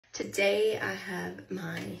Today I have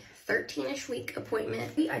my 13-ish week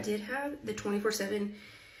appointment. I did have the 24/7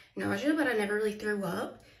 nausea, but I never really threw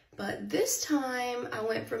up. But this time I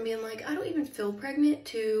went from being like, I don't even feel pregnant,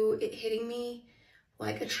 to it hitting me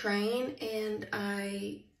like a train, and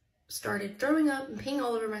I started throwing up and peeing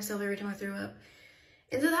all over myself every time I threw up.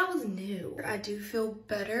 And so that was new. I do feel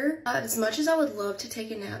better. As much as I would love to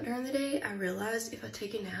take a nap during the day, I realized if I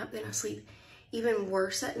take a nap, then I sleep even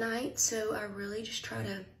worse at night. So I really just try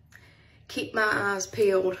to keep my eyes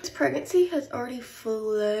peeled. This pregnancy has already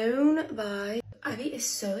flown by. Ivy is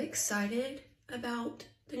so excited about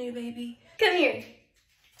the new baby. Come here.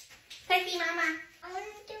 Baby mama, I want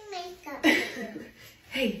to do makeup.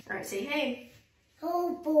 Hey. All right, say hey.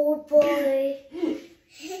 Oh boy.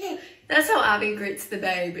 That's how Ivy greets the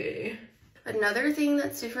baby. Another thing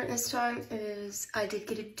that's different this time is I did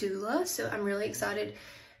get a doula, so I'm really excited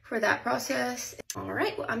for that process. All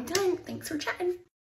right, well, I'm done. Thanks for chatting.